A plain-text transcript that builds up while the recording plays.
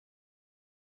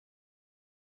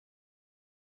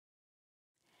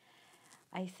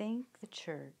I think the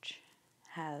church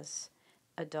has,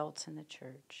 adults in the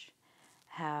church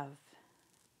have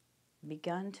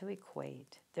begun to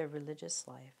equate their religious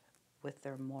life with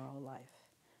their moral life.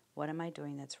 What am I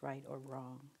doing that's right or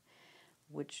wrong?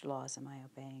 Which laws am I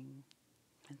obeying?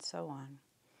 And so on.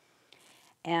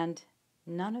 And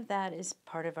none of that is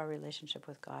part of our relationship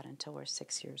with God until we're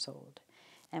 6 years old.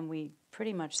 And we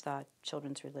pretty much thought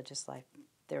children's religious life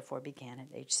therefore began at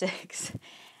age 6.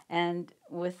 And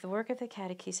with the work of the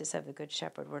Catechesis of the Good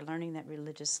Shepherd, we're learning that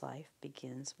religious life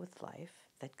begins with life,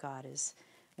 that God is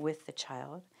with the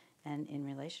child and in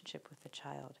relationship with the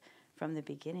child from the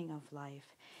beginning of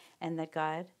life, and that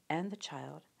God and the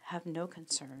child have no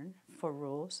concern for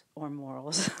rules or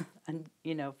morals, and,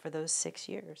 for those 6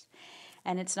 years.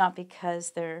 And it's not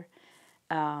because they're,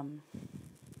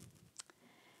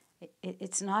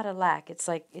 it's not a lack. It's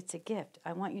like, it's a gift.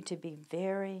 I want you to be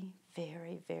very,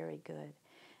 very, very good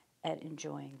at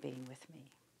enjoying being with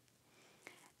me.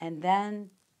 And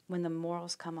then when the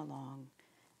morals come along,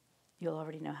 you'll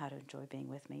already know how to enjoy being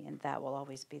with me, and that will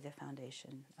always be the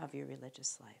foundation of your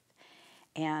religious life.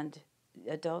 And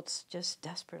adults just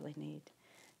desperately need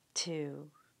to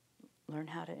learn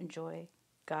how to enjoy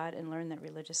God and learn that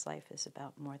religious life is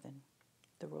about more than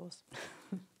the rules.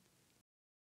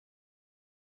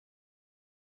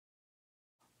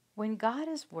 When God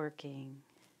is working,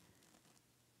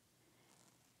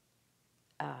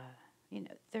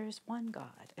 there's one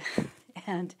God.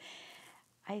 And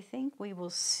I think we will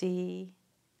see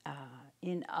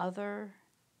in other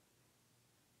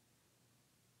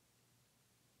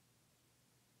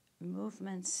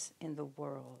movements in the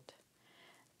world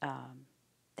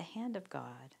the hand of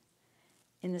God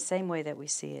in the same way that we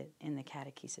see it in the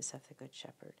Catechesis of the Good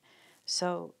Shepherd.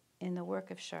 So in the work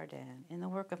of Chardin, in the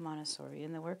work of Montessori,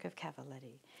 in the work of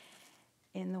Cavalletti,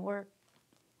 in the work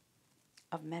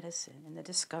of medicine, in the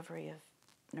discovery of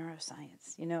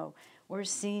neuroscience, we're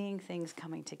seeing things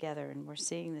coming together, and we're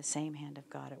seeing the same hand of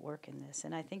God at work in this.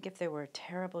 And I think if there were a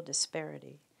terrible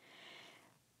disparity,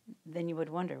 then you would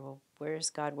wonder, well, where is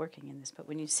God working in this? But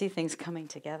when you see things coming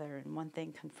together and one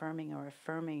thing confirming or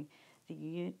affirming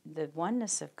the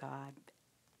oneness of God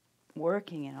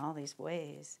working in all these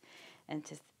ways, and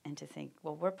to think,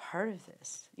 well, we're part of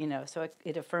this, so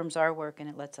it affirms our work, and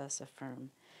it lets us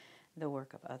affirm the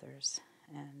work of others.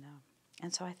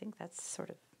 And so I think that's sort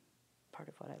of part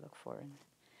of what I look for in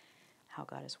how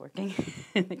God is working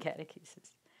in the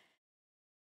catechesis.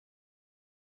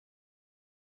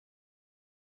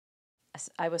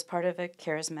 I was part of a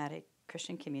charismatic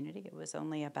Christian community. It was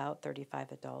only about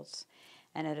 35 adults.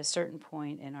 And at a certain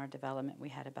point in our development, we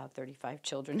had about 35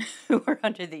 children who were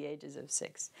under the ages of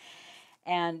 6.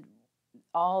 And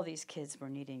all these kids were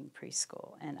needing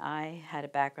preschool. And I had a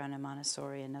background in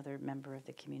Montessori. Another member of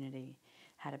the community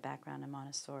had a background in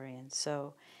Montessori. And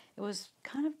so it was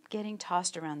kind of getting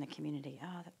tossed around the community.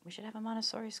 Oh, we should have a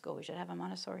Montessori school. We should have a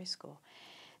Montessori school.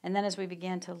 And then as we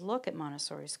began to look at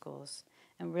Montessori schools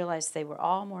and realized they were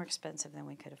all more expensive than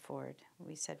we could afford,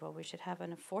 we said, well, we should have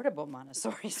an affordable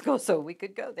Montessori school so we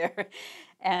could go there.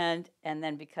 And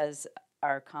then because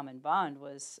our common bond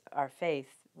was our faith,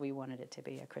 we wanted it to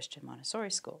be a Christian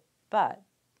Montessori school. But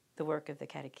the work of the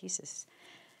catechesis,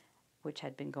 which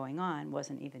had been going on,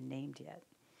 wasn't even named yet.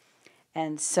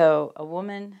 And so a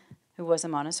woman who was a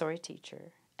Montessori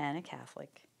teacher and a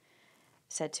Catholic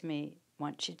said to me,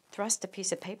 she thrust a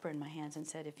piece of paper in my hands and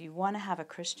said, if you want to have a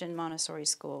Christian Montessori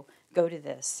school, go to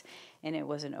this. And it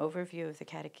was an overview of the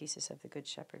Catechesis of the Good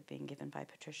Shepherd being given by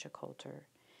Patricia Coulter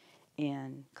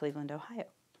in Cleveland, Ohio,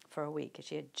 for a week.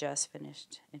 She had just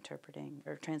finished interpreting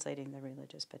or translating the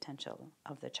religious potential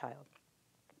of the child.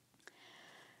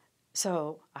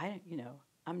 So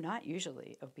I'm not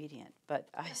usually obedient, but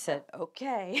I said,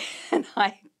 okay. And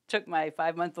I took my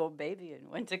 5-month-old baby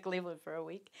and went to Cleveland for a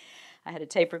week. I had a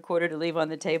tape recorder to leave on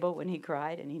the table when he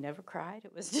cried, and he never cried.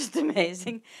 It was just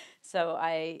amazing. So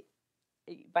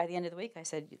by the end of the week, I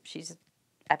said, she's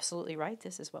absolutely right.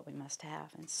 This is what we must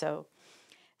have. And so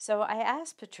I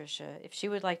asked Patricia if she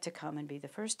would like to come and be the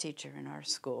first teacher in our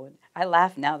school. And I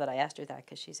laugh now that I asked her that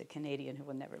because she's a Canadian who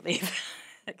will never leave,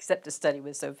 except to study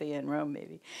with Sophia in Rome,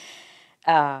 maybe.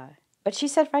 But she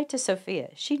said right to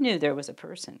Sophia. She knew there was a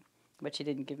person, but she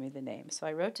didn't give me the name. So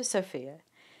I wrote to Sophia,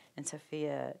 and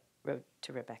Sophia wrote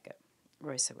to Rebecca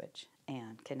Roysowicz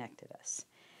and connected us.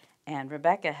 And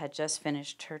Rebecca had just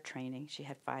finished her training. She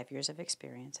had 5 years of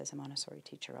experience as a Montessori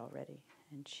teacher already.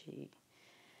 And she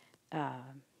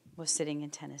was sitting in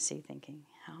Tennessee thinking,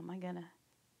 how am I going to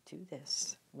do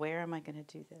this? Where am I going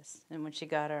to do this? And when she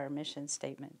got our mission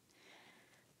statement,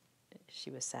 she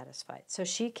was satisfied. So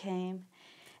she came,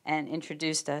 and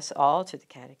introduced us all to the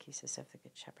catechesis of the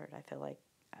Good Shepherd. I feel like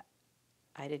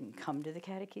I didn't come to the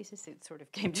catechesis, it sort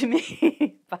of came to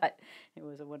me, but it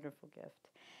was a wonderful gift.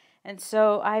 And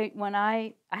so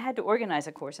I had to organize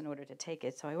a course in order to take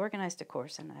it, so I organized a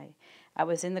course, and I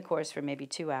was in the course for maybe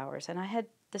 2 hours, and I had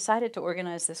decided to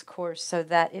organize this course so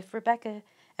that if Rebecca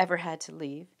ever had to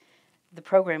leave, the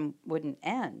program wouldn't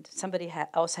end. Somebody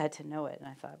else had to know it, and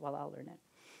I thought, well, I'll learn it.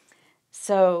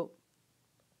 So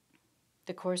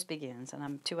the course begins, and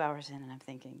I'm 2 hours in, and I'm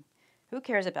thinking, who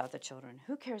cares about the children?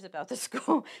 Who cares about the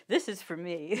school? This is for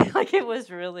me. Like, it was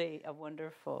really a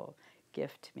wonderful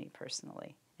gift to me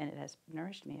personally, and it has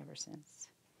nourished me ever since.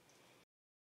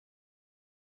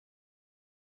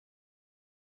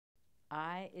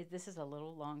 This is a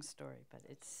little long story, but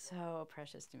it's so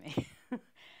precious to me.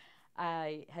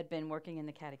 I had been working in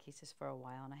the catechesis for a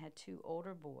while, and I had 2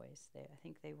 older boys. I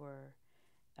think they were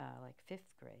like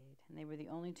 5th grade, and they were the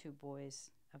only 2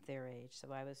 boys of their age.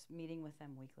 So I was meeting with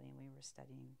them weekly, and we were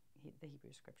studying the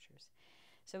Hebrew Scriptures.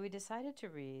 So we decided to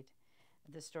read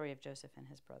the story of Joseph and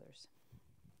his brothers.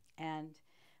 And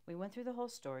we went through the whole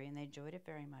story, and they enjoyed it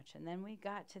very much. And then we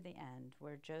got to the end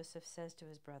where Joseph says to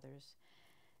his brothers,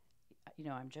 you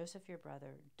know, I'm Joseph, your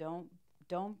brother.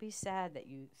 Don't be sad that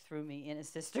you threw me in a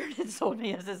cistern and sold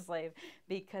me as a slave,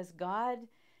 because God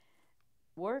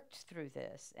worked through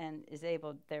this and is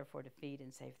able, therefore, to feed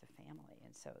and save the family.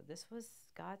 And so this was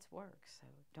God's work, so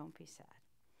don't be sad.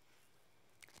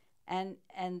 And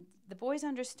the boys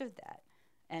understood that,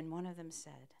 and one of them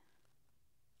said,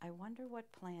 I wonder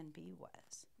what plan B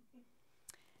was.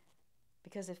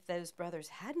 Because if those brothers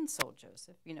hadn't sold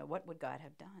Joseph, you know, what would God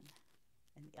have done?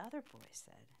 And the other boy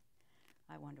said,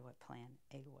 I wonder what plan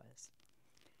A was.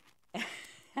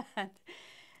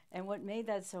 And what made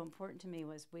that so important to me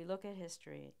was we look at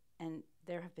history, and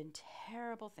there have been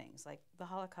terrible things, like the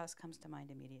Holocaust comes to mind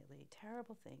immediately,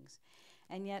 terrible things.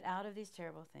 And yet out of these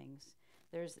terrible things,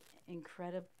 there's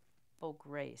incredible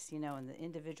grace, you know, in the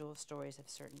individual stories of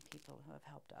certain people who have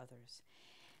helped others.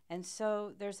 And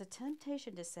so there's a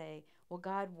temptation to say, well,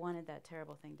 God wanted that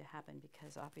terrible thing to happen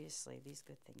because obviously these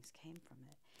good things came from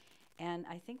it. And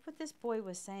I think what this boy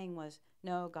was saying was,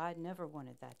 no, God never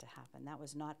wanted that to happen. That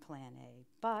was not plan A.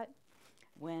 But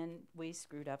when we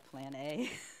screwed up plan A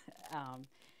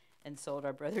and sold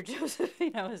our brother Joseph, you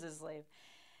know, as a slave,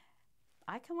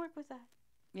 I can work with that,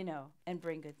 you know, and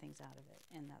bring good things out of it.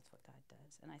 And that's what God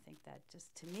does. And I think that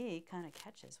just, to me, kind of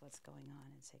catches what's going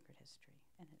on in sacred history.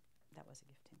 And that was a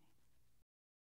gift to me.